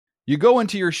You go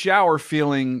into your shower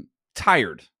feeling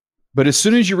tired, but as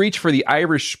soon as you reach for the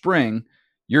Irish Spring,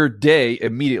 your day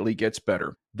immediately gets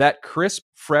better. That crisp,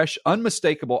 fresh,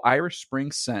 unmistakable Irish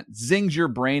Spring scent zings your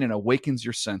brain and awakens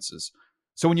your senses.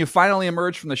 So when you finally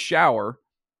emerge from the shower,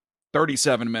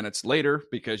 37 minutes later,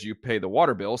 because you pay the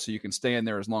water bill so you can stay in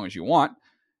there as long as you want,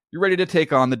 you're ready to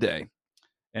take on the day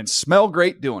and smell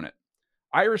great doing it.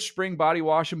 Irish Spring Body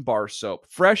Wash and Bar Soap.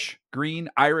 Fresh, green,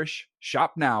 Irish.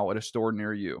 Shop now at a store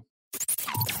near you.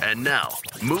 And now,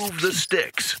 Move the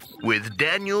Sticks with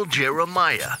Daniel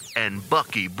Jeremiah and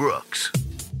Bucky Brooks.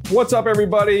 What's up,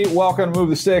 everybody? Welcome to Move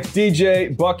the Sticks.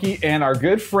 DJ, Bucky, and our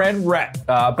good friend Rhett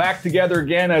back together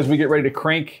again as we get ready to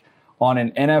crank on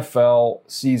an NFL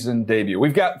season debut.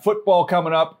 We've got football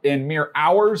coming up in mere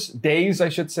hours, days, I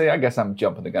should say. I guess I'm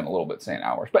jumping the gun a little bit saying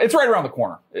hours, but it's right around the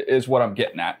corner is what I'm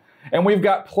getting at. And we've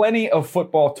got plenty of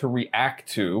football to react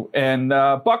to. And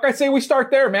Buck, I say we start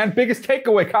there, man. Biggest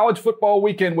takeaway, college football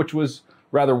weekend, which was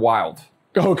rather wild.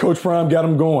 Oh, Coach Prime got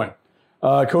him going.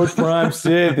 Coach Prime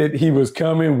said that he was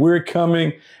coming, we're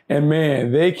coming, and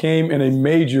man, they came in a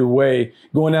major way,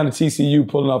 going down to TCU,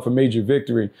 pulling off a major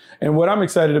victory. And what I'm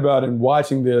excited about in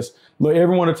watching this, look,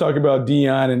 everyone to talk about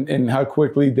Deion and how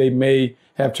quickly they may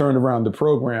have turned around the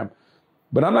program.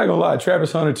 But I'm not going to lie,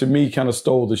 Travis Hunter, to me, kind of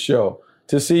stole the show.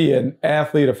 To see an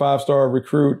athlete, a five-star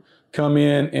recruit, come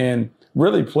in and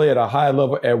really play at a high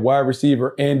level at wide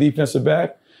receiver and defensive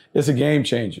back, it's a game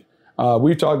changer.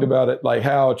 We've talked about it, like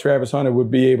how Travis Hunter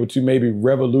would be able to maybe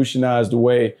revolutionize the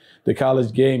way the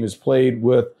college game is played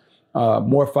with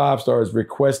more five-stars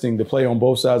requesting to play on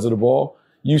both sides of the ball.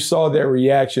 You saw that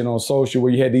reaction on social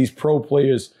where you had these pro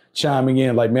players chiming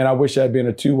in like, man, I wish I'd been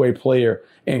a two-way player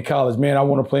in college. Man, I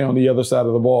want to play on the other side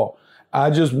of the ball. I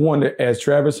just wonder, as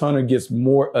Travis Hunter gets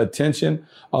more attention,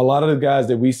 a lot of the guys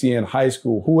that we see in high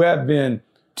school who have been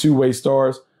two-way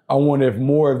stars, I wonder if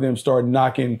more of them start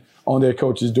knocking on their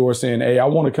coach's door saying, hey, I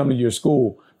want to come to your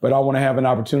school, but I want to have an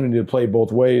opportunity to play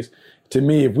both ways. To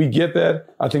me, if we get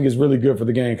that, I think it's really good for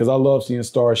the game because I love seeing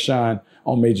stars shine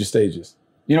on major stages.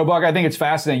 You know, Buck, I think it's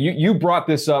fascinating. You brought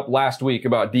this up last week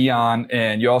about Deion,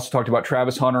 and you also talked about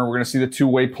Travis Hunter. We're going to see the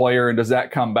two-way player, and does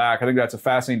that come back? I think that's a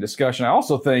fascinating discussion. I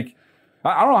also think,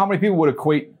 I don't know how many people would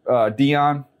equate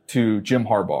Deion to Jim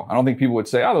Harbaugh. I don't think people would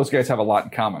say, oh, those guys have a lot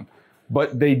in common.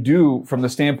 But they do from the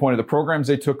standpoint of the programs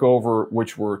they took over,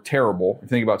 which were terrible. You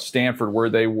think about Stanford, where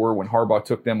they were when Harbaugh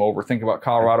took them over. Think about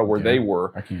Colorado, where they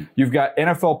were. You've got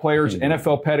NFL players,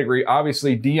 NFL pedigree.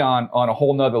 Obviously, Deion on a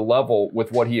whole nother level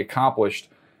with what he accomplished.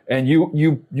 And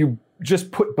you just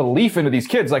put belief into these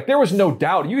kids. Like, there was no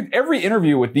doubt. Every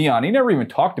interview with Deion, he never even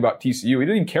talked about TCU. He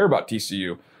didn't even care about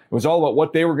TCU. It was all about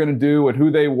what they were going to do and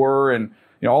who they were and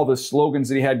all the slogans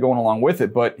that he had going along with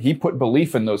it. But he put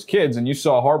belief in those kids. And you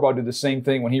saw Harbaugh do the same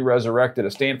thing when he resurrected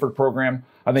a Stanford program.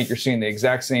 I think you're seeing the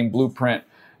exact same blueprint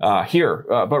here.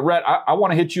 But, Rhett, I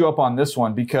want to hit you up on this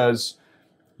one because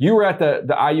you were at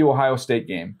the IU-Ohio State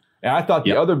game. And I thought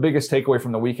the other biggest takeaway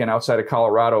from the weekend outside of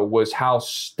Colorado was how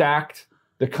stacked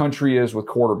the country is with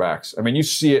quarterbacks. I mean, you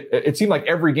see it. It seemed like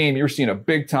every game you're seeing a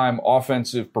big-time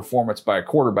offensive performance by a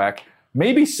quarterback.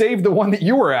 Maybe save the one that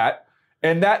you were at.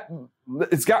 And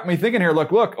it's got me thinking here,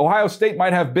 look, Ohio State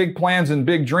might have big plans and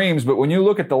big dreams, but when you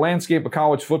look at the landscape of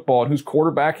college football and who's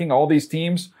quarterbacking all these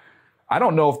teams, I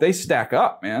don't know if they stack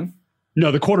up, man.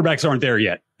 No, the quarterbacks aren't there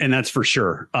yet, and that's for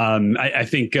sure. I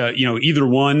think, either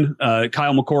one,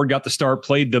 Kyle McCord got the start,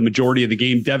 played the majority of the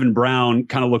game. Devin Brown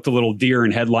kind of looked a little deer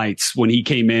in headlights when he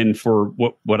came in for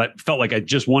what I felt like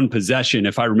just one possession,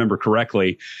 if I remember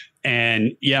correctly.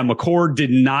 And yeah, McCord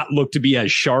did not look to be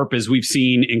as sharp as we've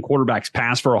seen in quarterbacks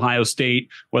pass for Ohio State,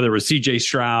 whether it was CJ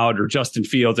Stroud or Justin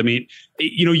Fields. I mean,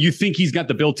 you think he's got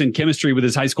the built-in chemistry with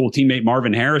his high school teammate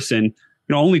Marvin Harrison,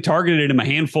 only targeted him a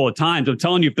handful of times. I'm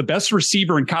telling you, if the best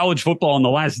receiver in college football in the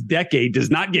last decade does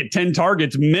not get 10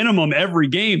 targets minimum every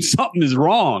game, something is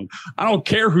wrong. I don't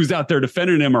care who's out there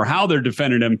defending him or how they're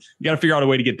defending him. You got to figure out a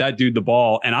way to get that dude the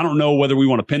ball. And I don't know whether we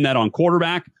want to pin that on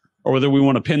quarterback or whether we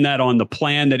want to pin that on the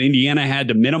plan that Indiana had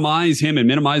to minimize him and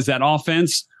minimize that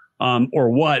offense, or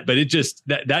what. But it just,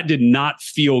 that did not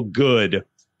feel good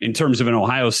in terms of an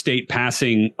Ohio State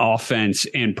passing offense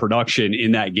and production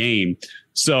in that game.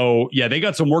 So, yeah, they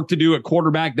got some work to do at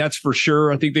quarterback. That's for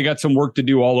sure. I think they got some work to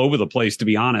do all over the place, to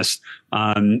be honest.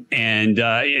 And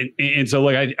so,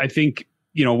 like, I think,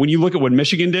 when you look at what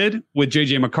Michigan did with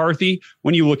J.J. McCarthy,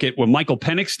 when you look at what Michael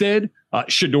Penix did,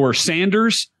 Shedeur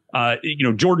Sanders,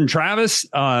 Jordan Travis,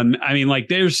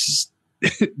 there's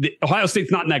Ohio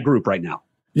State's not in that group right now.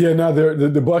 Yeah, no,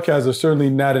 the Buckeyes are certainly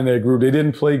not in that group. They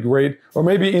didn't play great, or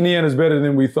maybe Indiana's better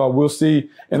than we thought. We'll see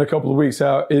in a couple of weeks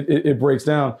how it breaks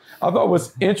down. I thought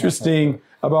what's interesting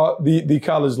about the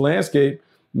college landscape.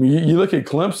 You look at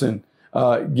Clemson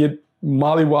get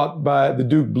mollywopped by the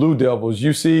Duke Blue Devils.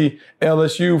 You see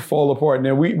LSU fall apart.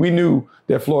 Now, we knew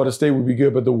that Florida State would be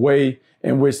good, but the way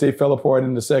in which they fell apart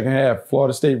in the second half,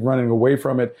 Florida State running away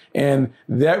from it. And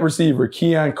that receiver,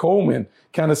 Keon Coleman,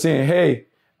 kind of saying, hey,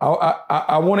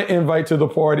 I want to invite to the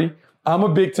party. I'm a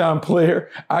big-time player.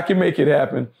 I can make it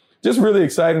happen. Just really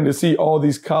exciting to see all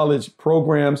these college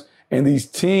programs and these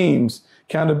teams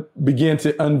kind of begin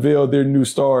to unveil their new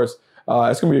stars.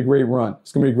 It's going to be a great run.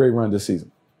 It's going to be a great run this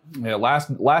season. Yeah, last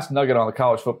nugget on the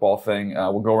college football thing.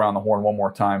 We'll go around the horn one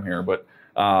more time here. But,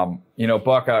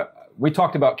 Buck, we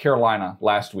talked about Carolina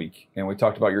last week, and we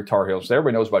talked about your Tar Heels.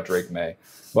 Everybody knows about Drake May.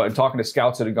 But in talking to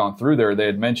scouts that had gone through there, they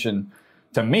had mentioned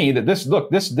to me that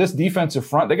this defensive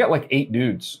front, they got like 8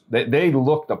 dudes. They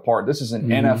looked apart. This is an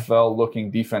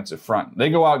NFL-looking defensive front. They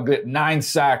go out and get 9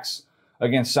 sacks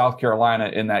against South Carolina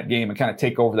in that game and kind of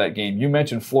take over that game. You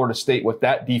mentioned Florida State, what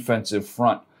that defensive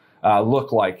front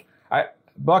looked like.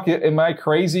 Buck, am I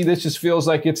crazy? This just feels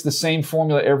like it's the same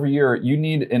formula every year. You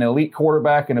need an elite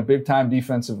quarterback and a big-time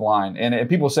defensive line. And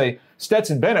people say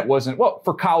Stetson Bennett wasn't, well,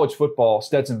 for college football,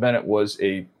 Stetson Bennett was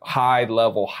a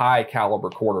high-level, high-caliber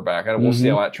quarterback. And we'll see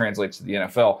how that translates to the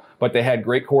NFL. But they had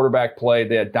great quarterback play.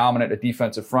 They had dominant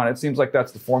defensive front. It seems like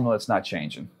that's the formula. It's not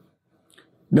changing.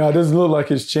 No, it doesn't look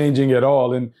like it's changing at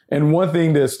all. And one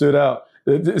thing that stood out,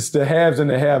 it's the haves and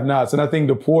the have-nots. And I think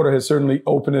the portal has certainly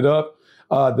opened it up.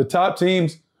 The top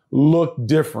teams look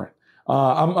different.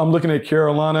 I'm looking at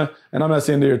Carolina, and I'm not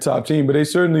saying they're a top team, but they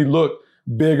certainly look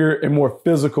bigger and more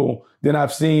physical than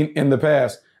I've seen in the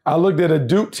past. I looked at a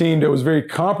Duke team that was very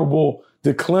comparable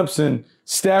to Clemson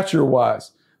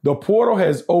stature-wise. The portal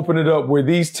has opened it up where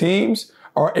these teams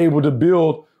are able to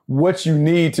build what you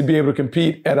need to be able to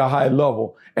compete at a high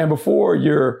level. And before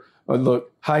your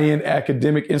high-end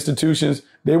academic institutions,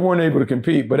 they weren't able to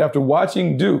compete. But after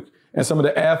watching Duke and some of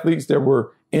the athletes that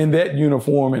were in that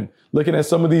uniform and looking at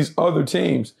some of these other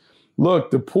teams,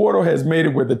 look, the portal has made it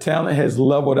where the talent has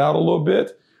leveled out a little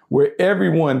bit, where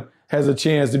everyone has a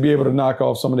chance to be able to knock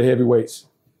off some of the heavyweights.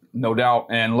 No doubt.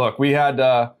 And look, we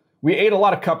ate a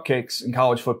lot of cupcakes in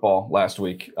college football last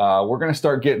week. We're going to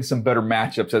start getting some better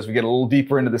matchups as we get a little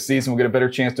deeper into the season. We'll get a better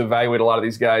chance to evaluate a lot of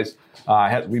these guys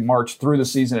as we march through the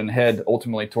season and head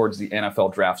ultimately towards the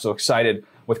NFL draft. So excited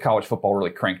with college football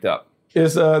really cranked up.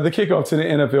 It's the kickoff to the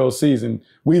NFL season.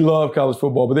 We love college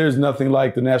football, but there's nothing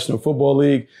like the National Football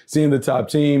League, seeing the top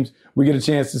teams. We get a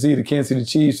chance to see the Kansas City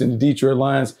Chiefs and the Detroit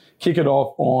Lions kick it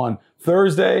off on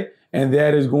Thursday, and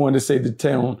that is going to set the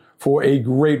tone for a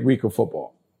great week of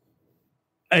football.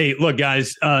 Hey, look,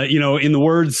 guys, in the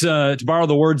words, to borrow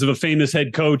the words of a famous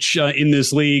head coach in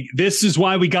this league, this is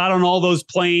why we got on all those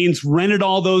planes, rented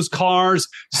all those cars,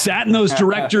 sat in those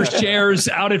director's chairs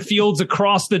out at fields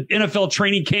across the NFL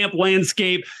training camp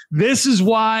landscape. This is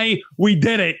why we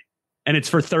did it. And it's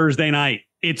for Thursday night.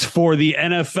 It's for the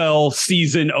NFL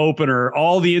season opener.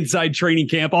 All the inside training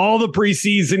camp, all the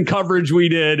preseason coverage we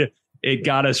did, it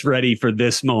got us ready for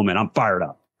this moment. I'm fired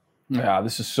up. Yeah,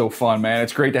 this is so fun, man.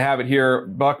 It's great to have it here.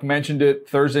 Buck mentioned it,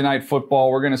 Thursday night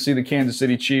football. We're going to see the Kansas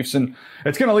City Chiefs, and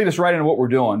it's going to lead us right into what we're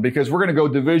doing because we're going to go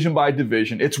division by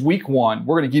division. It's week 1.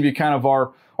 We're going to give you kind of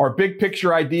our big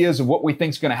picture ideas of what we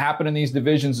think is going to happen in these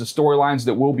divisions, the storylines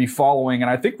that we'll be following.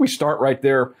 And I think we start right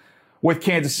there with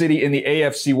Kansas City in the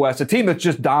AFC West, a team that's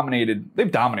just dominated. They've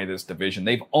dominated this division.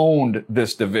 They've owned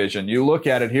this division. You look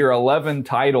at it here, 11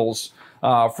 titles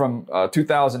from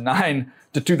 2009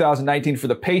 to 2019 for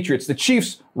the Patriots. The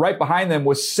Chiefs right behind them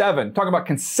was 7. Talking about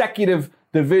consecutive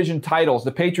division titles.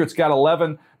 The Patriots got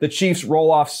 11. The Chiefs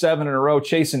roll off 7 in a row,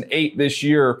 chasing 8 this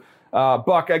year.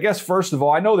 Buck, I guess first of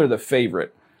all, I know they're the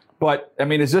favorite, but I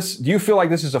mean, do you feel like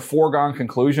this is a foregone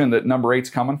conclusion that number 8's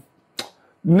coming?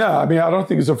 No, I mean, I don't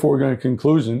think it's a foregone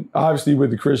conclusion. Obviously,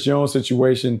 with the Chris Jones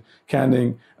situation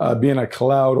kind of being a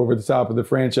cloud over the top of the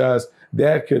franchise,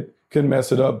 that could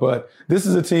mess it up. But this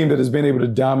is a team that has been able to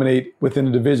dominate within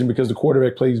the division because the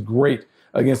quarterback plays great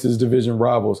against his division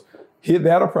rivals.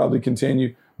 That'll probably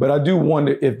continue. But I do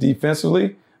wonder if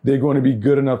defensively they're going to be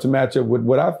good enough to match up with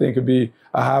what I think could be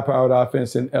a high-powered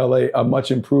offense in LA, a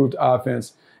much improved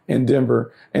offense in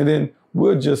Denver. And then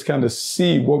we'll just kind of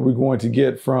see what we're going to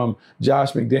get from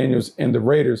Josh McDaniels and the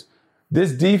Raiders.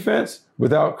 This defense,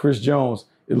 without Chris Jones,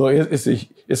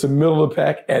 it's a middle of the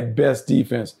pack at best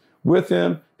defense. With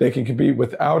him, they can compete.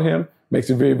 Without him, makes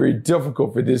it very, very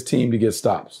difficult for this team to get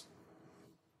stops.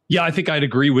 Yeah, I think I'd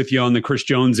agree with you on the Chris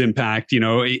Jones impact.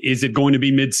 Is it going to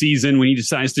be midseason when he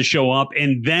decides to show up?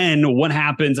 And then what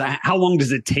happens? How long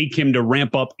does it take him to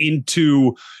ramp up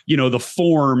into, the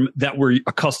form that we're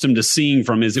accustomed to seeing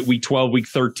from? Is it week 12, week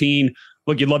 13?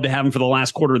 look, you'd love to have him for the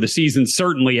last quarter of the season,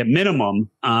 certainly at minimum.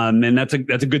 And that's a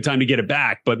good time to get it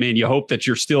back. But man, you hope that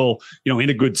you're still, in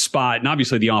a good spot. And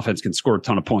obviously the offense can score a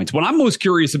ton of points. What I'm most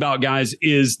curious about, guys,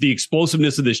 is the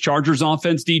explosiveness of this Chargers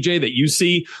offense, DJ, that you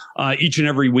see each and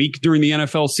every week during the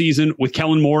NFL season, with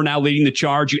Kellen Moore now leading the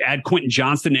charge. You add Quentin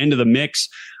Johnston into the mix.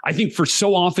 I think for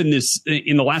so often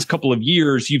in the last couple of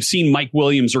years, you've seen Mike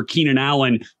Williams or Keenan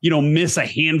Allen, miss a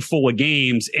handful of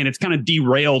games, and it's kind of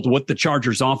derailed what the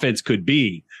Chargers offense could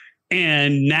be.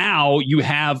 And now you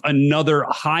have another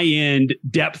high-end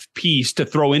depth piece to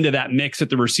throw into that mix at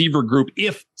the receiver group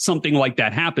if something like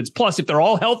that happens. Plus, if they're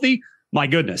all healthy, my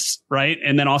goodness, right?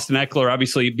 And then Austin Eckler,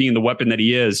 obviously being the weapon that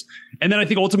he is. And then I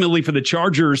think ultimately for the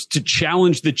Chargers to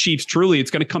challenge the Chiefs truly,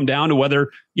 it's going to come down to whether,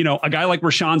 a guy like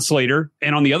Rashawn Slater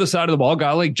and on the other side of the ball, a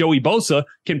guy like Joey Bosa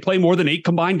can play more than 8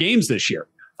 combined games this year.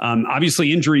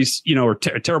 Obviously injuries, are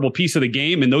a terrible piece of the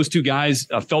game. And those two guys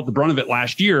felt the brunt of it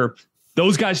last year.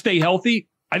 Those guys stay healthy.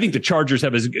 I think the Chargers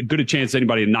have as good a chance as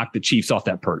anybody to knock the Chiefs off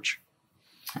that perch.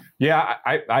 Yeah,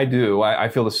 I do. I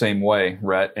feel the same way,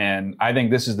 Rhett. And I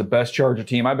think this is the best Charger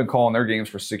team. I've been calling their games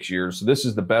for 6 years. So this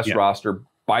is the best roster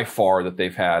by far that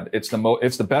they've had. It's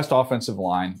the best offensive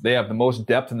line. They have the most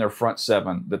depth in their front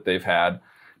seven that they've had.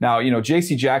 Now,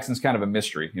 J.C. Jackson's kind of a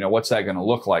mystery. What's that going to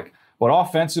look like? But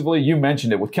offensively, you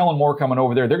mentioned it. With Kellen Moore coming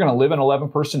over there, they're going to live in 11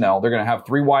 personnel. They're going to have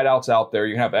 3 wideouts out there.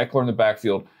 You're going to have Eckler in the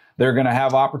backfield. They're going to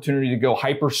have opportunity to go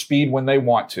hyper speed when they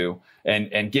want to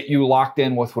and get you locked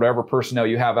in with whatever personnel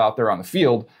you have out there on the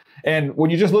field. And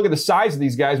when you just look at the size of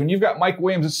these guys, when you've got Mike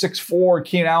Williams at 6'4",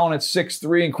 Keenan Allen at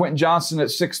 6'3", and Quentin Johnston at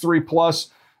 6'3 plus,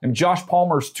 and Josh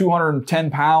Palmer's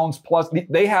 210 pounds plus,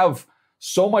 they have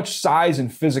so much size and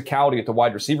physicality at the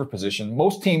wide receiver position.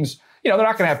 Most teams, they're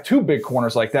not going to have 2 big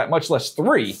corners like that, much less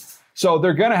 3. So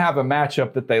they're going to have a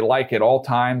matchup that they like at all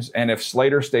times. And if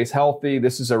Slater stays healthy,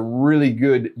 this is a really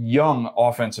good young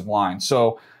offensive line.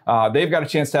 So they've got a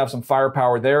chance to have some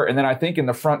firepower there. And then I think in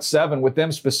the front seven with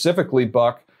them specifically,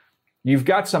 Buck, you've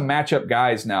got some matchup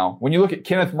guys now. When you look at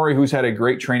Kenneth Murray, who's had a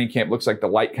great training camp, looks like the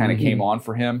light kind of came on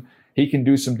for him. He can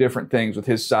do some different things with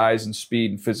his size and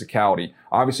speed and physicality.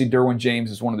 Obviously, Derwin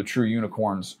James is one of the true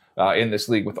unicorns in this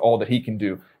league with all that he can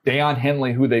do. Deion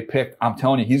Henley, who they picked, I'm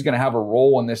telling you, he's going to have a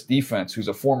role in this defense, who's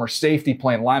a former safety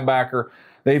playing linebacker.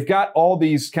 They've got all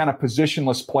these kind of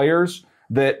positionless players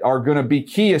that are going to be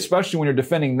key, especially when you're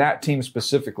defending that team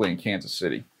specifically in Kansas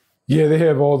City. Yeah, they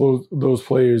have all those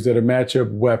players that are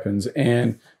matchup weapons.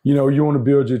 And, you want to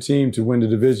build your team to win the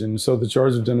division. So the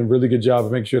Chargers have done a really good job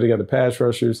of making sure they got the pass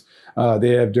rushers. They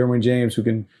have Derwin James, who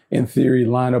can, in theory,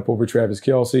 line up over Travis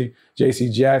Kelce.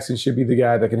 J.C. Jackson should be the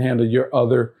guy that can handle your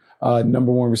other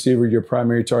number one receiver, your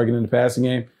primary target in the passing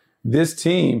game. This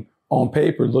team, on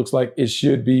paper, looks like it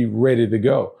should be ready to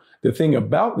go. The thing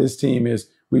about this team is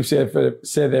we've said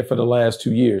that for the last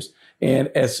 2 years. And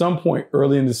at some point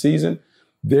early in the season,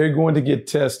 they're going to get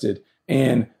tested,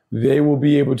 and they will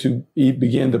be able to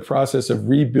begin the process of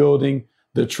rebuilding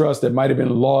the trust that might have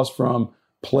been lost from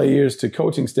players to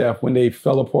coaching staff when they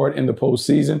fell apart in the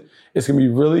postseason. It's going to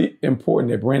be really important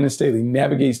that Brandon Staley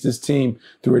navigates this team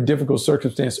through a difficult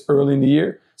circumstance early in the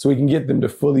year so he can get them to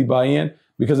fully buy in.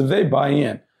 Because if they buy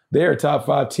in, they're a top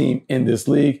 5 team in this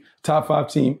league, top 5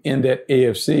 team in that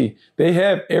AFC. They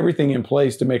have everything in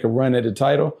place to make a run at the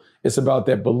title. It's about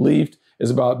that belief. It's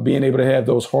about being able to have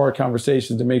those hard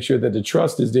conversations to make sure that the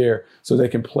trust is there so they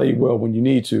can play well when you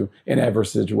need to in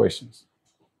adverse situations.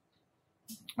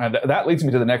 And that leads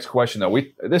me to the next question, though.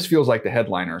 This feels like the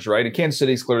headliners, right? And Kansas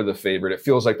City's clearly the favorite. It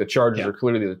feels like the Chargers are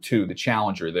clearly the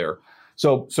challenger there.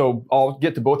 So I'll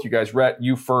get to both you guys. Rhett,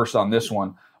 you first on this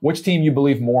one. Which team you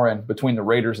believe more in between the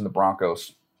Raiders and the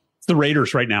Broncos? It's the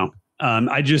Raiders right now.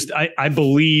 I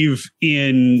believe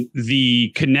in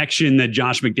the connection that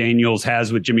Josh McDaniels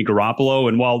has with Jimmy Garoppolo.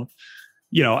 And while,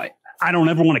 I don't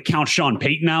ever want to count Sean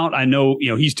Payton out. I know,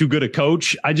 he's too good a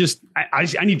coach. I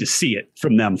need to see it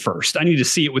from them first. I need to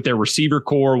see it with their receiver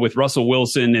core, with Russell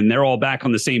Wilson, and they're all back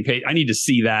on the same page. I need to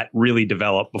see that really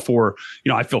develop before,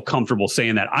 I feel comfortable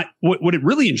saying that. What it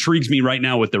really intrigues me right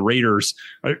now with the Raiders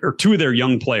are 2 of their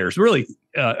young players, really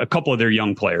a couple of their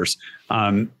young players.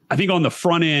 I think on the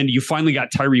front end, you finally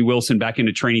got Tyree Wilson back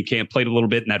into training camp, played a little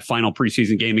bit in that final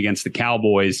preseason game against the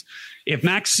Cowboys. If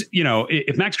Max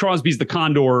Crosby's the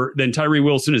Condor, then Tyree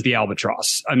Wilson is the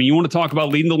Albatross. I mean, you want to talk about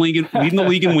leading the league in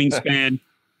wingspan.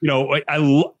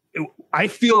 I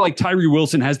feel like Tyree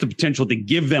Wilson has the potential to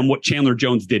give them what Chandler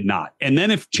Jones did not. And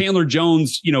then if Chandler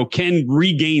Jones, can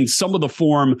regain some of the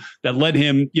form that led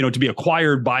him, to be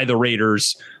acquired by the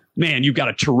Raiders, man, you've got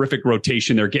a terrific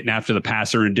rotation there getting after the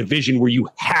passer in a division where you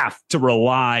have to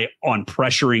rely on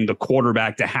pressuring the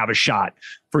quarterback to have a shot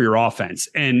for your offense.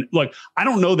 And look, I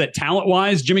don't know that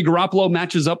talent-wise Jimmy Garoppolo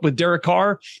matches up with Derek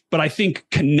Carr, but I think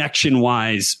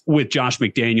connection-wise with Josh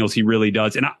McDaniels, he really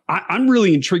does. And I'm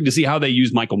really intrigued to see how they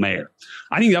use Michael Mayer.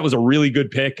 I think that was a really good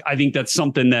pick. I think that's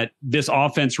something that this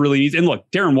offense really needs. And look,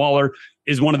 Darren Waller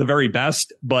is one of the very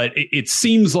best, but it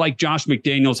seems like Josh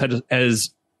McDaniels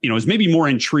is maybe more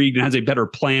intrigued and has a better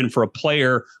plan for a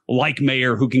player like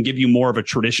Mayer who can give you more of a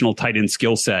traditional tight end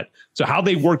skill set. So how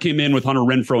they work him in with Hunter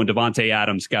Renfrow and Devontae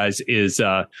Adams, guys, is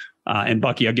and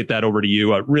Bucky, I'll get that over to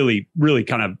you. Really, really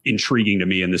kind of intriguing to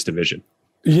me in this division.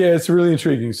 Yeah, it's really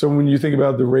intriguing. So when you think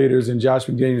about the Raiders and Josh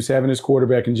McDaniels having his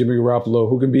quarterback and Jimmy Garoppolo,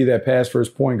 who can be that pass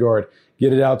first point guard,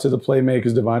 get it out to the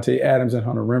playmakers, Devontae Adams and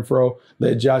Hunter Renfrow,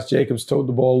 let Josh Jacobs tote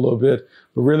the ball a little bit.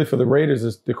 But really for the Raiders,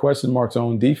 is the question marks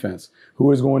on defense.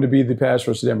 Who is going to be the pass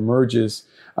rusher that merges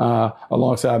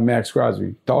alongside Max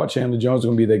Crosby? Thought Chandler Jones was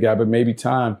going to be that guy, but maybe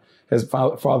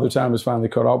Father Time has finally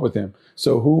caught up with him.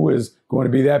 So who is going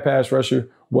to be that pass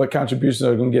rusher? What contributions are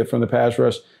they going to get from the pass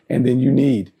rush? And then you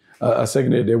need a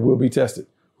secondary that will be tested.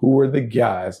 Who are the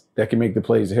guys that can make the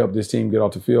plays to help this team get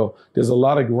off the field? There's a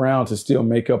lot of ground to still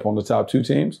make up on the top two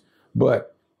teams,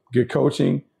 but good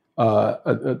coaching, a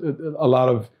lot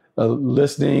of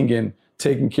listening and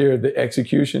taking care of the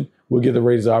execution will give the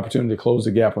Raiders the opportunity to close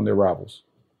the gap on their rivals.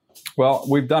 Well,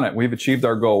 we've done it. We've achieved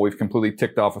our goal. We've completely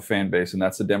ticked off a fan base, and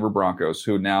that's the Denver Broncos,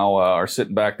 who now are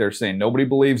sitting back there saying nobody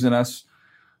believes in us.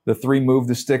 The three move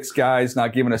the sticks guys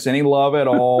not giving us any love at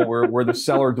all. We're the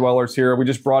cellar dwellers here. We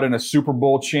just brought in a Super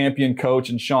Bowl champion coach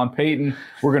and Sean Payton.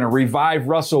 We're going to revive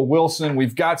Russell Wilson.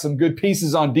 We've got some good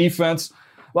pieces on defense.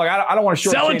 Look, I don't want to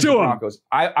shortchange the Broncos.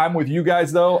 I'm with you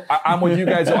guys, though. I'm with you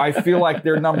guys, though. I feel like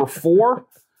they're number 4.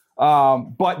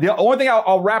 But the only thing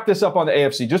I'll wrap this up on the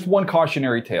AFC, just one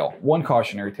cautionary tale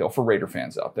for Raider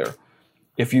fans out there.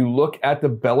 If you look at the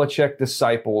Belichick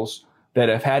disciples that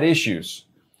have had issues,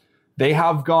 they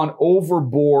have gone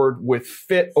overboard with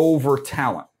fit over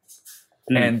talent.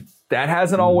 And that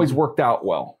hasn't always worked out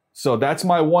well. So that's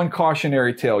my one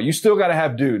cautionary tale. You still got to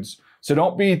have dudes. So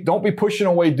don't be pushing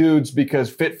away dudes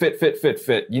because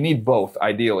fit. You need both,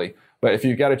 ideally. But if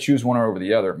you've got to choose one over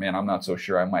the other, man, I'm not so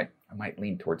sure. I might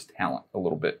lean towards talent a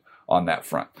little bit on that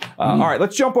front. All right,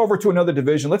 let's jump over to another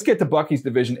division. Let's get to Bucky's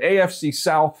division, AFC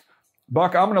South.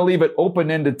 Buck, I'm going to leave it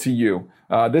open-ended to you.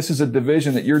 This is a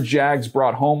division that your Jags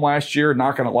brought home last year.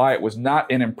 Not going to lie, it was not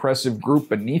an impressive group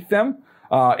beneath them.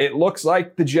 It looks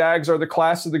like the Jags are the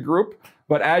class of the group.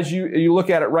 But as you look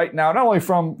at it right now, not only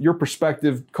from your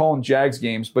perspective calling Jags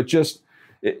games, but just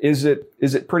is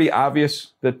it pretty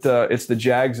obvious that it's the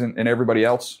Jags and everybody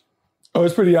else? Oh,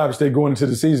 it's pretty obvious that going into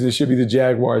the season, it should be the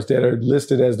Jaguars that are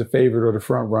listed as the favorite or the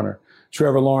front runner.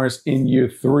 Trevor Lawrence in year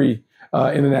 3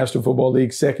 in the National Football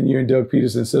League, second year in Doug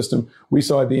Peterson's system. We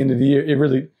saw at the end of the year, it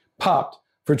really popped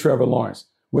for Trevor Lawrence.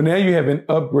 Well, now you have an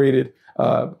upgraded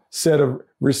set of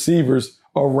receivers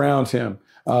around him.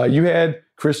 You had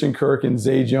Christian Kirk and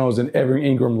Zay Jones and Evan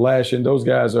Ingram last year, and those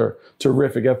guys are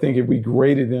terrific. I think if we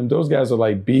graded them, those guys are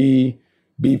like B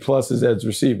pluses as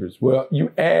receivers. Well,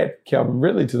 you add Calvin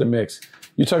Ridley to the mix.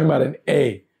 You're talking about an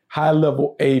A,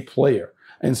 high-level A player.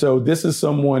 And so this is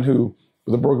someone who,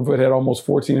 with a broken foot, had almost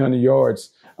 1,400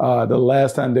 yards the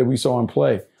last time that we saw him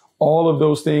play. All of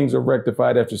those things are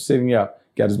rectified after sitting out.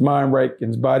 Got his mind right, got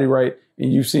his body right,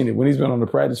 and you've seen it. When he's been on the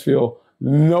practice field,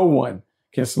 no one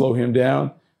can slow him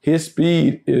down. His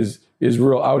speed is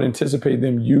real. I would anticipate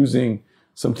them using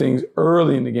some things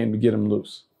early in the game to get him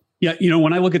loose. Yeah,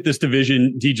 when I look at this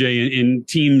division, DJ, in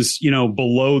teams,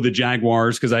 below the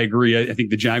Jaguars, because I agree, I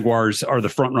think the Jaguars are the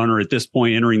front runner at this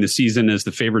point, entering the season as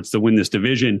the favorites to win this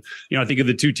division. I think of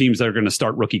the two teams that are going to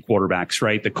start rookie quarterbacks,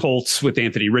 right? The Colts with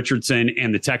Anthony Richardson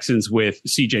and the Texans with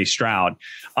CJ Stroud.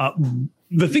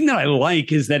 The thing that I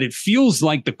like is that it feels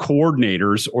like the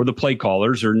coordinators or the play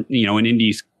callers, or, in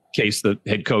Indy's case, the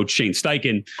head coach, Shane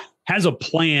Steichen, has a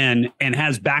plan and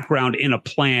has background in a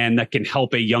plan that can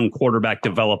help a young quarterback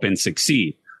develop and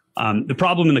succeed. The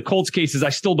problem in the Colts case is I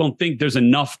still don't think there's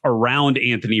enough around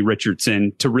Anthony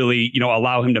Richardson to really,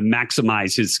 allow him to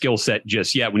maximize his skill set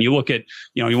just yet. When you look at,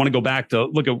 you want to go back to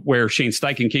look at where Shane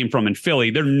Steichen came from in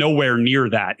Philly, they're nowhere near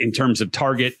that in terms of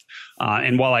target.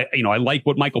 And while I like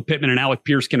what Michael Pittman and Alec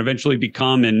Pierce can eventually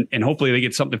become, and hopefully they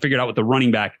get something figured out with the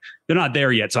running back, they're not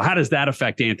there yet. So how does that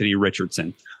affect Anthony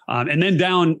Richardson? And then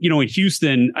down, in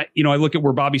Houston, I look at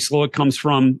where Bobby Slowick comes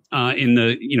from in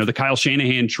the Kyle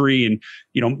Shanahan tree, and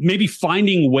maybe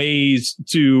finding ways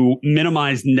to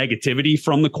minimize negativity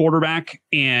from the quarterback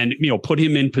and put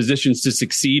him in positions to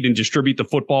succeed and distribute the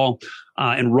football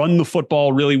and run the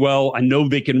football really well. I know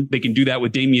they can do that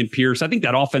with Dameon Pierce. I think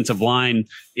that offensive line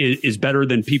is better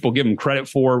than people give them credit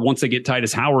for once they get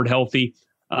Titus Howard healthy.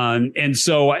 And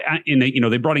so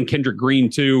they brought in Kendrick Green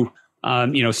too.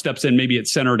 Steps in maybe at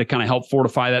center to kind of help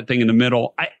fortify that thing in the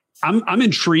middle. I'm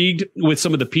intrigued with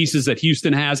some of the pieces that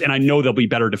Houston has, and I know they'll be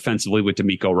better defensively with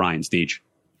DeMeco Ryans, Deej.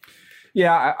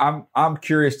 Yeah, I'm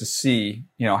curious to see,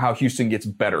 how Houston gets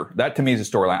better. That to me is a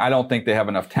storyline. I don't think they have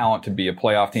enough talent to be a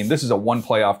playoff team. This is a one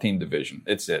playoff team division.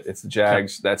 It's it. It's the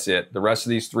Jags. Okay. That's it. The rest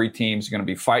of these three teams are going to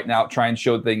be fighting out, trying to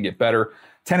show that they can get better.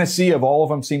 Tennessee, of all of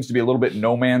them, seems to be a little bit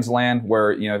no man's land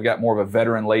where, you've got more of a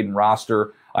veteran-laden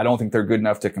roster. I don't think they're good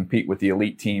enough to compete with the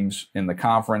elite teams in the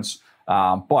conference.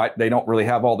 But they don't really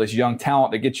have all this young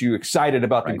talent that gets you excited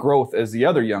about the growth as the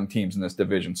other young teams in this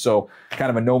division. So kind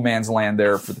of a no man's land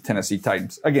there for the Tennessee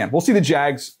Titans. Again, we'll see the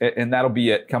Jags, and that'll be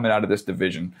it coming out of this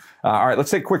division. All right, let's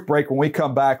take a quick break. When we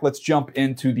come back, let's jump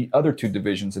into the other two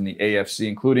divisions in the AFC,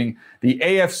 including the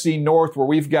AFC North, where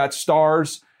we've got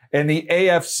stars, and the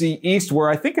AFC East, where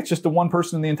I think it's just the one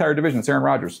person in the entire division. It's Aaron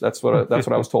Rodgers. That's what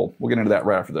I was told. We'll get into that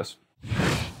right after this.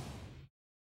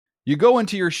 You go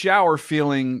into your shower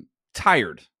feeling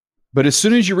tired, but as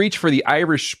soon as you reach for the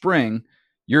Irish Spring,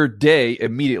 your day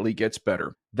immediately gets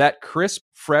better. That crisp,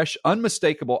 fresh,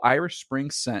 unmistakable Irish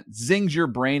Spring scent zings your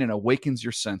brain and awakens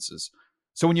your senses.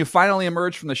 So when you finally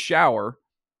emerge from the shower,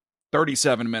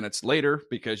 37 minutes later,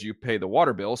 because you pay the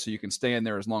water bill so you can stay in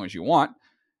there as long as you want,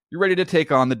 you're ready to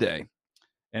take on the day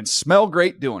and smell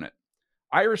great doing it.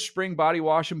 Irish Spring Body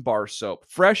Wash and Bar Soap.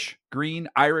 Fresh, green,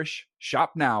 Irish.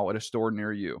 Shop now at a store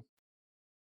near you.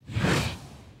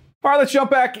 All right, let's jump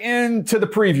back into the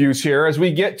previews here as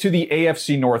we get to the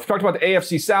AFC North. We talked about the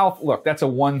AFC South. Look, that's a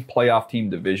one playoff team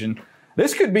division.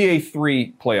 This could be a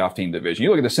three playoff team division.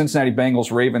 You look at the Cincinnati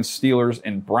Bengals, Ravens, Steelers,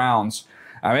 and Browns.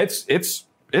 I mean,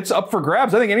 it's up for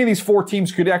grabs. I think any of these four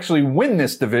teams could actually win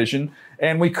this division,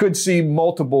 and we could see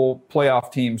multiple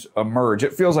playoff teams emerge.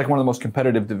 It feels like one of the most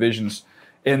competitive divisions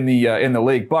in the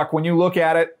league. Buck, when you look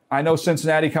at it, I know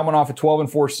Cincinnati coming off a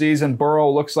 12-4 season. Burrow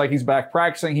looks like he's back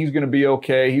practicing. He's going to be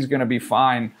okay. He's going to be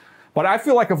fine. But I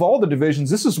feel like of all the divisions,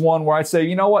 this is one where I'd say,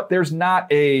 you know what? There's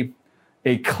not a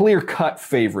clear-cut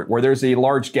favorite where there's a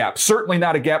large gap. Certainly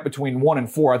not a gap between 1 and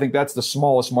 4. I think that's the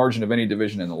smallest margin of any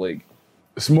division in the league.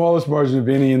 Smallest margin of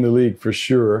any in the league for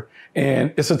sure.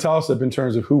 And it's a toss-up in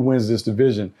terms of who wins this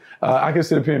division. I can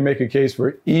sit up here and make a case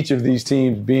for each of these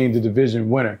teams being the division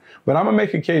winner. But I'm going to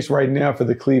make a case right now for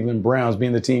the Cleveland Browns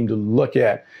being the team to look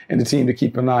at and the team to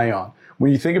keep an eye on.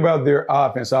 When you think about their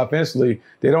offense, offensively,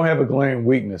 they don't have a glaring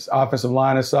weakness. Offensive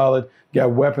line is solid,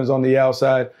 got weapons on the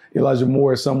outside. Elijah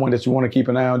Moore is someone that you want to keep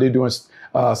an eye on. They're doing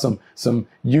some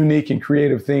unique and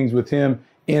creative things with him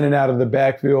in and out of the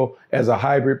backfield as a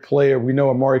hybrid player. We know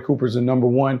Amari Cooper's the number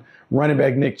one. Running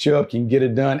back Nick Chubb can get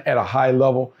it done at a high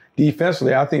level.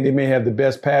 Defensively, I think they may have the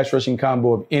best pass rushing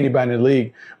combo of anybody in the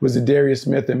league was Darius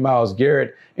Smith and Myles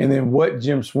Garrett. And then what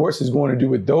Jim Schwartz is going to do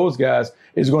with those guys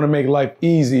is going to make life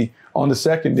easy on the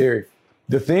secondary.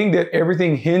 The thing that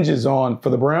everything hinges on for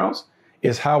the Browns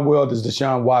is how well does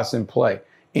Deshaun Watson play.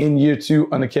 In year 2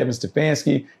 under Kevin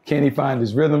Stefanski, can he find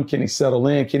his rhythm? Can he settle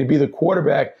in? Can he be the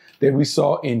quarterback that we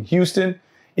saw in Houston?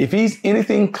 If he's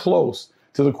anything close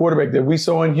to the quarterback that we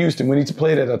saw in Houston when he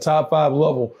played at a top 5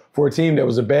 level for a team that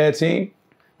was a bad team,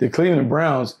 the Cleveland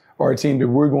Browns are a team that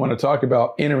we're going to talk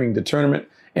about entering the tournament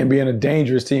and being a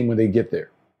dangerous team when they get there.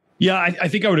 Yeah, I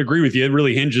think I would agree with you. It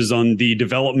really hinges on the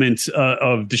development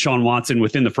of Deshaun Watson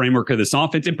within the framework of this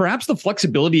offense, and perhaps the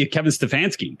flexibility of Kevin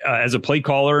Stefanski as a play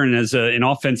caller and as an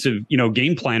offensive,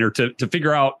 game planner to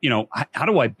figure out, how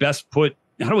do I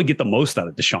get the most out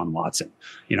of Deshaun Watson?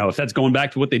 If that's going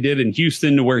back to what they did in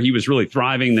Houston where he was really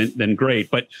thriving, then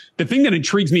great. But the thing that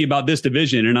intrigues me about this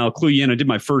division, and I'll clue you in, I did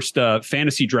my first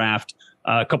fantasy draft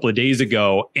a couple of days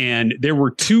ago, and there were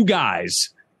 2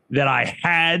 guys that I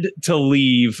had to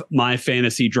leave my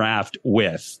fantasy draft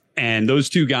with. And those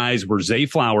 2 guys were Zay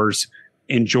Flowers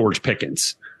and George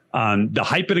Pickens. The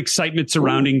hype and excitement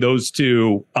surrounding those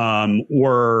 2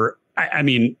 were,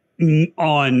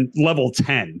 on level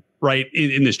 10. Right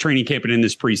in this training camp and in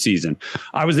this preseason.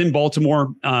 I was in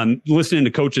Baltimore, listening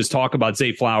to coaches talk about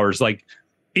Zay Flowers. Like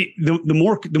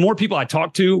the more people I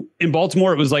talked to in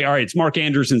Baltimore, it was like, all right, it's Mark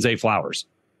Andrews and Zay Flowers.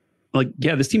 Like,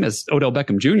 yeah, this team has Odell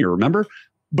Beckham Jr. Remember?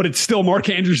 but it's still Mark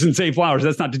Andrews and Zay Flowers.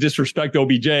 That's not to disrespect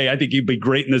OBJ. I think he'd be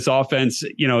great in this offense,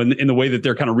 in the way that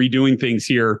they're kind of redoing things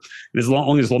here. And as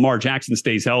long as Lamar Jackson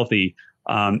stays healthy,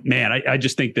 I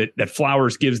just think that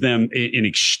Flowers gives them an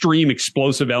extreme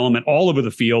explosive element all over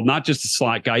the field, not just a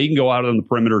slot guy. He can go out on the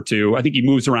perimeter too. I think he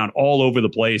moves around all over the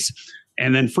place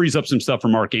and then frees up some stuff for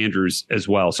Mark Andrews as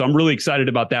well. So I'm really excited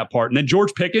about that part. And then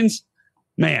George Pickens,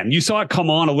 man, you saw it come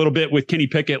on a little bit with Kenny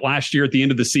Pickett last year at the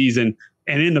end of the season.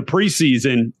 And in the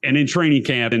preseason and in training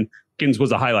camp, and Pickens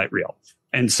was a highlight reel.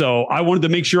 And so I wanted to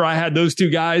make sure I had those two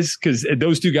guys, because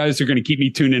those two guys are going to keep me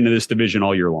tuned into this division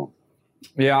all year long.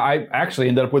 Yeah, I actually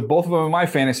ended up with both of them in my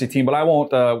fantasy team, but I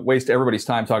won't waste everybody's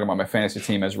time talking about my fantasy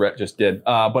team as Rhett just did.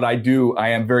 But I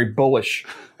am very bullish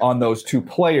on those two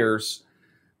players.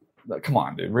 Come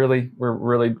on, dude. Really?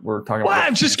 We're talking about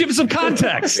I'm just giving some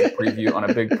context. On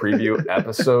a big preview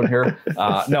episode here.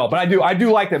 No, but I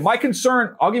do like that. My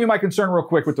concern, I'll give you my concern real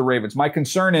quick with the Ravens. My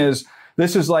concern is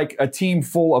this is like a team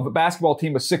full of a basketball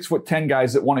team of 6'10"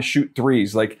 guys that want to shoot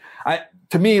threes.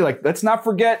 To me, let's not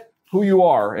forget who you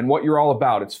are and what you're all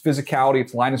about. It's physicality,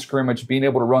 it's line of scrimmage, being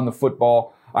able to run the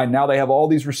football. Now they have all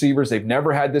these receivers. They've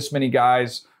never had this many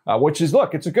guys. Which is,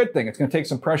 look, it's a good thing. It's going to take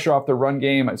some pressure off their run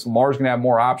game. Lamar's going to have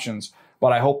more options,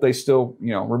 but I hope they still,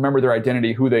 remember their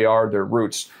identity, who they are, their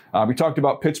roots. We talked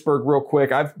about Pittsburgh real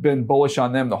quick. I've been bullish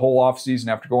on them the whole offseason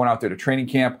after going out there to training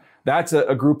camp. That's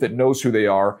a group that knows who they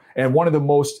are. And one of the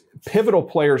most pivotal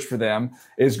players for them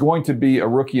is going to be a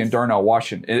rookie in Darnell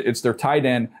Washington. It's their tight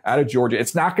end out of Georgia.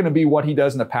 It's not going to be what he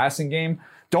does in the passing game.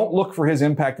 Don't look for his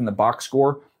impact in the box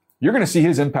score. You're going to see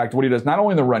his impact, what he does, not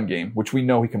only in the run game, which we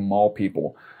know he can maul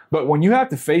people, but when you have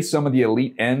to face some of the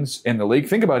elite ends in the league,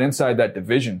 think about inside that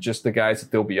division, just the guys that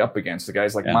they'll be up against, the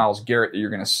guys like Myles Garrett that you're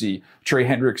going to see, Trey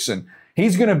Hendrickson.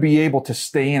 He's going to be able to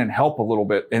stay in and help a little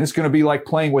bit. And it's going to be like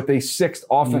playing with a sixth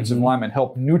offensive lineman,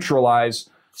 help neutralize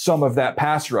some of that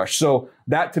pass rush. So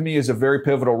that to me is a very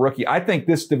pivotal rookie. I think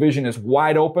this division is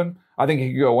wide open. I think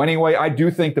he could go anyway. I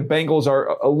do think the Bengals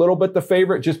are a little bit the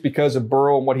favorite just because of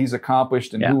Burrow and what he's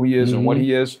accomplished and who he is and what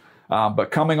he is.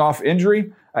 But coming off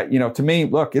injury, to me,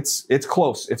 look, it's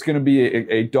close. It's going to be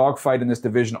a dogfight in this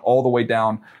division all the way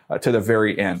down to the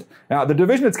very end. Now, the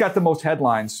division that's got the most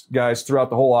headlines, guys, throughout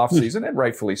the whole offseason, and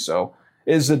rightfully so,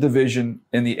 is the division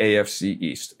in the AFC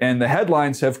East. And the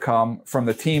headlines have come from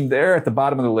the team there at the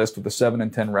bottom of the list with the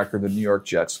 7-10 record, the New York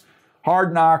Jets.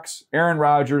 Hard knocks, Aaron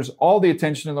Rodgers, all the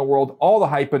attention in the world, all the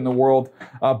hype in the world.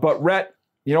 But Rhett,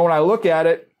 when I look at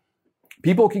it,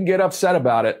 people can get upset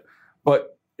about it,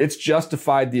 but it's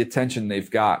justified the attention they've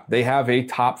got. They have a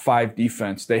top 5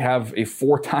 defense. They have a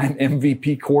 4-time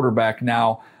MVP quarterback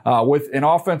now. With an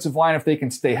offensive line, if they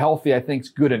can stay healthy, I think is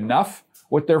good enough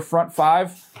with their front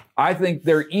 5. I think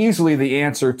they're easily the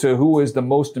answer to who is the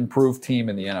most improved team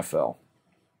in the NFL.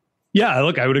 Yeah,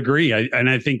 look, I would agree.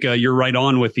 I think you're right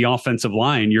on with the offensive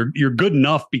line. You're good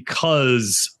enough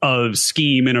because of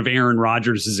scheme and of Aaron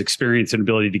Rodgers' experience and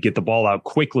ability to get the ball out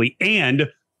quickly, and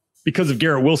because of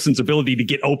Garrett Wilson's ability to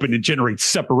get open and generate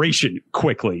separation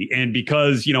quickly. And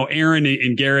because, Aaron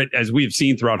and Garrett, as we've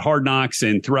seen throughout Hard Knocks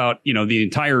and throughout, the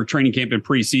entire training camp and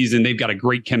preseason, they've got a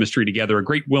great chemistry together, a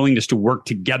great willingness to work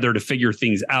together to figure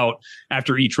things out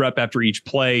after each rep, after each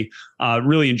play.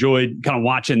 Really enjoyed kind of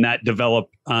watching that develop,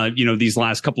 these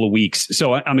last couple of weeks.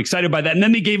 So I'm excited by that. And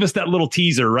then they gave us that little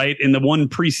teaser, right? In the one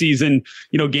preseason,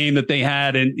 game that they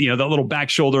had, and, that little back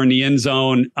shoulder in the end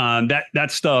zone, that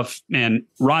stuff, man,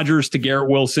 Rodgers to Garrett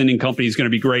Wilson and company is going to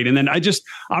be great. And then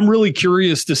I'm really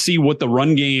curious to see what the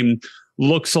run game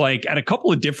looks like at a couple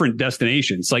of different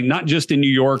destinations, like not just in New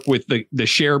York with the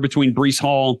share between Breece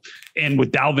Hall and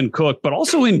with Dalvin Cook, but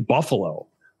also in Buffalo.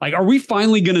 Like, are we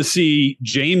finally going to see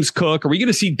James Cook? Are we going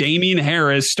to see Damian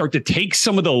Harris start to take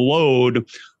some of the load,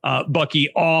 Bucky,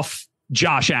 off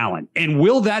Josh Allen? And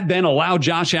will that then allow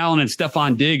Josh Allen and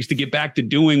Stephon Diggs to get back to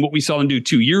doing what we saw them do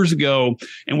 2 years ago,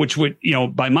 and which would,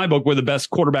 by my book, were the best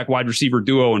quarterback wide receiver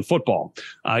duo in football?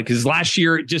 Because last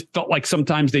year it just felt like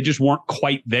sometimes they just weren't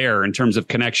quite there in terms of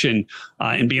connection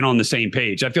and being on the same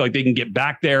page. I feel like they can get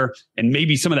back there, and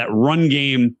maybe some of that run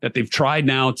game that they've tried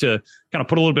now to kind of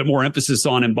put a little bit more emphasis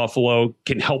on in Buffalo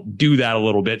can help do that a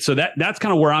little bit. So that's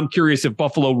kind of where I'm curious if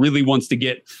Buffalo really wants to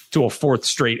get to a 4th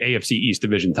straight AFC East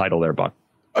division title there, Buck.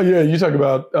 Oh, yeah, you talk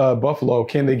about Buffalo.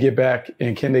 Can they get back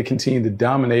and can they continue to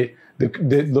dominate?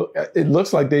 It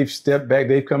looks like they've stepped back.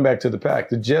 They've come back to the pack.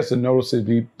 The Jets are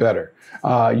noticeably better.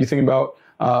 You think about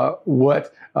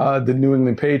what the New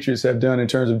England Patriots have done in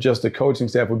terms of just the coaching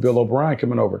staff with Bill O'Brien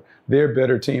coming over. They're a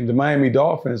better team. The Miami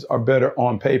Dolphins are better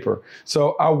on paper.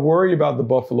 So I worry about the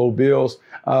Buffalo Bills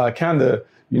kind of,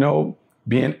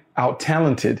 being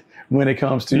out-talented when it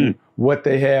comes to what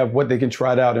they have, what they can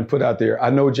try out and put out there. I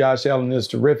know Josh Allen is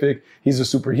terrific. He's a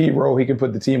superhero. He can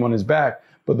put the team on his back.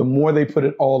 But the more they put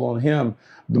it all on him,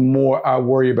 the more I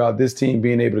worry about this team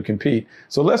being able to compete.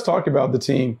 So let's talk about the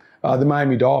team, the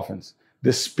Miami Dolphins,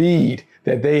 the speed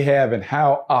that they have and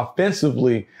how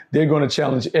offensively they're going to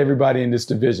challenge everybody in this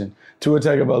division. Tua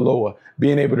Tagovailoa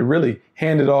being able to really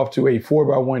hand it off to a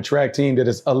 4x1 track team that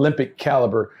is Olympic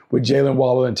caliber with Jalen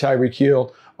Waddle and Tyreek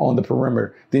Hill on the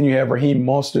perimeter. Then you have Raheem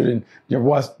Mostert and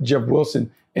Jeff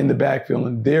Wilson in the backfield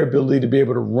and their ability to be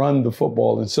able to run the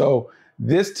football. And so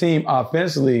this team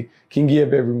offensively can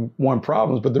give everyone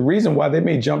problems. But the reason why they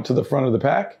may jump to the front of the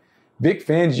pack, Vic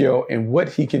Fangio and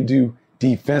what he can do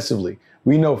defensively.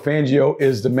 We know Fangio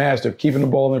is the master of keeping the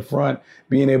ball in front,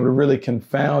 being able to really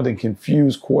confound and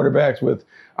confuse quarterbacks with,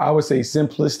 I would say,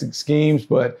 simplistic schemes.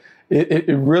 But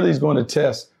it really is going to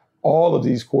test all of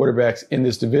these quarterbacks in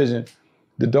this division.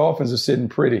 The Dolphins are sitting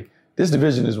pretty. This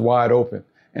division is wide open.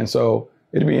 And so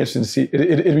it'll be interesting to see.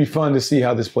 It'll be fun to see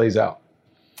how this plays out.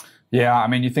 Yeah, I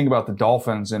mean, you think about the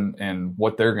Dolphins and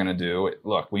what they're going to do.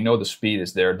 Look, we know the speed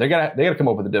is there. They got to come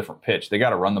up with a different pitch. They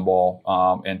got to run the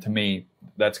ball. And to me,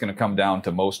 that's going to come down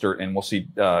to Mostert, and we'll see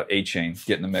A-Chain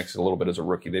get in the mix a little bit as a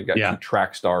rookie. They've got two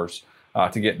track stars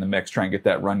to get in the mix, try and get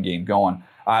that run game going.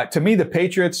 To me, the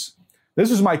Patriots,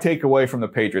 this is my takeaway from the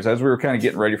Patriots. As we were kind of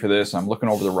getting ready for this, I'm looking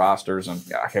over the rosters and,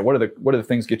 okay, what are the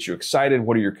things get you excited?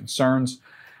 What are your concerns?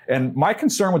 And my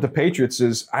concern with the Patriots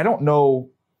is I don't know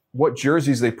what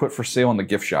jerseys they put for sale in the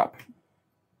gift shop.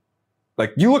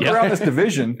 Like, you look around this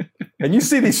division and you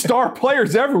see these star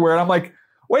players everywhere, and I'm like,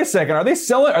 wait a second, are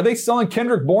they selling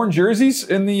Kendrick Bourne jerseys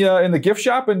in the gift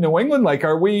shop in New England? Like,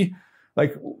 are we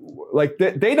like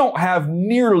they don't have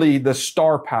nearly the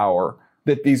star power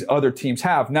that these other teams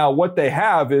have. Now, what they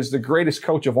have is the greatest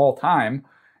coach of all time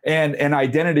and an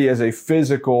identity as a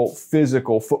physical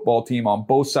football team on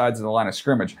both sides of the line of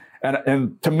scrimmage.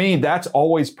 And to me, that's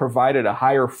always provided a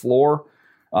higher floor.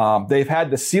 They've had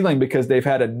the ceiling because they've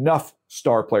had enough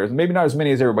star players, maybe not as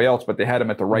many as everybody else, but they had them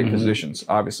at the right positions,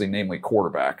 obviously, namely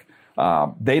quarterback.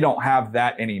 They don't have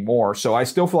that anymore. So I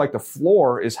still feel like the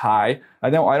floor is high.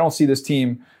 I don't see this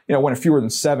team, winning fewer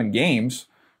than 7 games,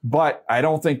 but I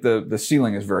don't think the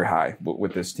ceiling is very high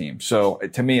with this team. So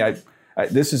to me,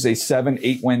 this is a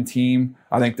 7-8 win team.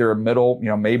 I think they're a middle,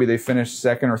 maybe they finish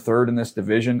second or third in this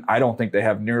division. I don't think they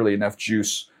have nearly enough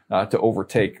juice to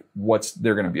overtake what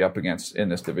they're going to be up against in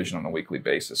this division on a weekly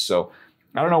basis. So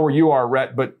I don't know where you are,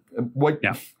 Rhett, but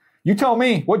you tell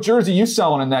me, what jersey you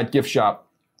selling in that gift shop?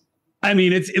 I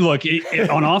mean,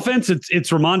 on offense,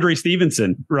 it's Ramondre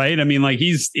Stevenson, right? I mean, like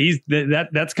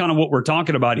that's kind of what we're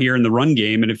talking about here in the run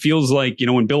game. And it feels like,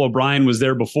 when Bill O'Brien was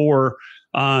there before,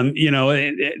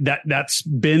 that's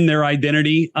been their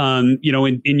identity,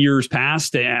 in years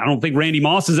past. I don't think Randy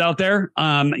Moss is out there.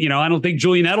 I don't think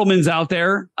Julian Edelman's out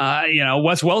there.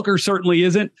 Wes Welker certainly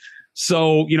isn't.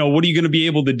 So, what are you going to be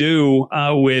able to do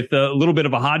with a little bit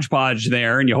of a hodgepodge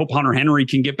there? And you hope Hunter Henry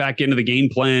can get back into the game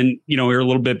plan, here a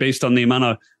little bit based on the amount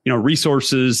of,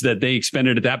 resources that they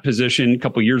expended at that position a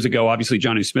couple of years ago. Obviously,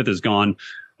 Johnny Smith is gone.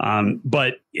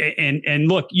 But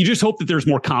look, you just hope that there's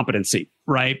more competency,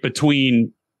 right,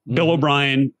 between Bill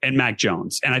O'Brien and Mac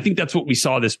Jones. And I think that's what we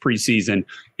saw this preseason.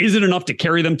 Is it enough to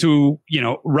carry them to,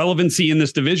 relevancy in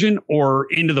this division or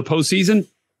into the postseason?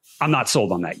 I'm not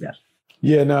sold on that yet.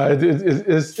 Yeah, no,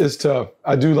 it's tough.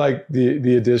 I do like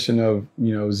the addition of,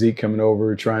 Zeke coming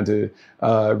over, trying to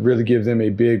really give them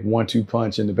a big 1-2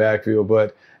 punch in the backfield.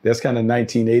 But that's kind of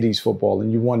 1980s football.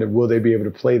 And you wonder, will they be able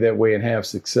to play that way and have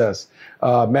success?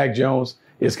 Mac Jones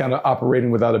is kind of operating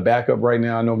without a backup right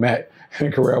now. I know Matt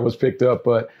Corral was picked up,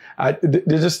 but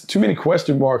there's just too many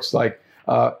question marks, like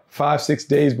 5-6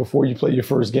 days before you play your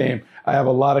first game. I have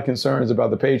a lot of concerns about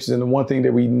the Patriots. And the one thing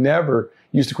that we never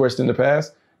used to question in the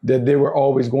past, that they were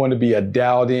always going to be a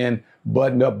dialed-in,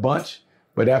 buttoned-up bunch.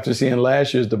 But after seeing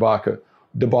last year's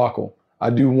debacle,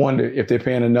 I do wonder if they're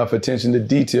paying enough attention to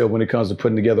detail when it comes to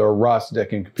putting together a roster that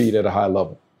can compete at a high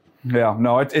level. Yeah,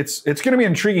 no, it's going to be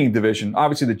an intriguing division.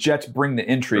 Obviously, the Jets bring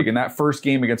the intrigue. In that first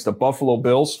game against the Buffalo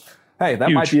Bills, hey,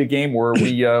 that might be a game where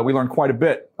we learn quite a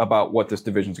bit about what this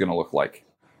division is going to look like.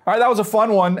 All right, that was a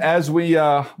fun one as we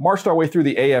marched our way through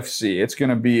the AFC. It's going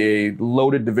to be a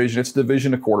loaded division. It's the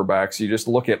division of quarterbacks. You just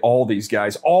look at all these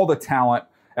guys, all the talent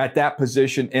at that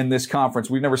position in this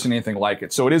conference. We've never seen anything like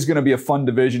it. So it is going to be a fun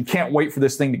division. Can't wait for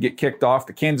this thing to get kicked off.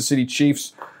 The Kansas City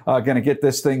Chiefs going to get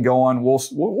this thing going.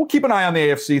 We'll keep an eye on the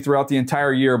AFC throughout the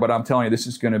entire year, but I'm telling you, this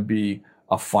is going to be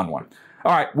a fun one.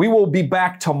 All right, we will be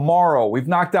back tomorrow. We've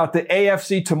knocked out the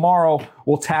AFC. Tomorrow,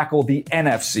 we'll tackle the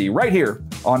NFC right here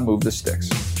on Move the Sticks.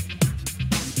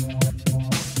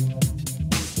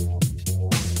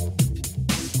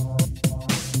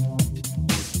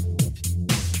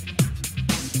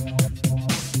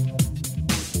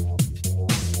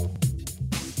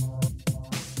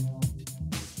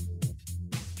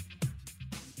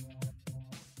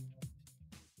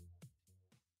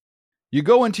 You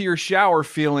go into your shower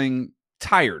feeling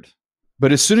tired,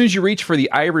 but as soon as you reach for the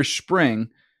Irish Spring,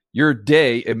 your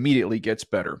day immediately gets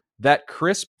better. That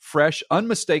crisp, fresh,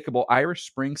 unmistakable Irish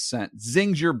Spring scent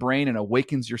zings your brain and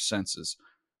awakens your senses.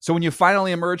 So when you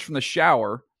finally emerge from the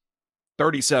shower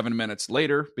 37 minutes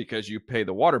later, because you pay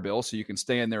the water bill so you can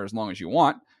stay in there as long as you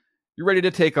want, you're ready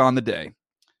to take on the day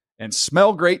and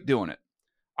smell great doing it.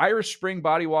 Irish Spring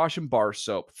Body Wash and Bar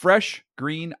Soap. Fresh,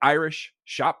 green, Irish.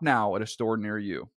 Shop now at a store near you.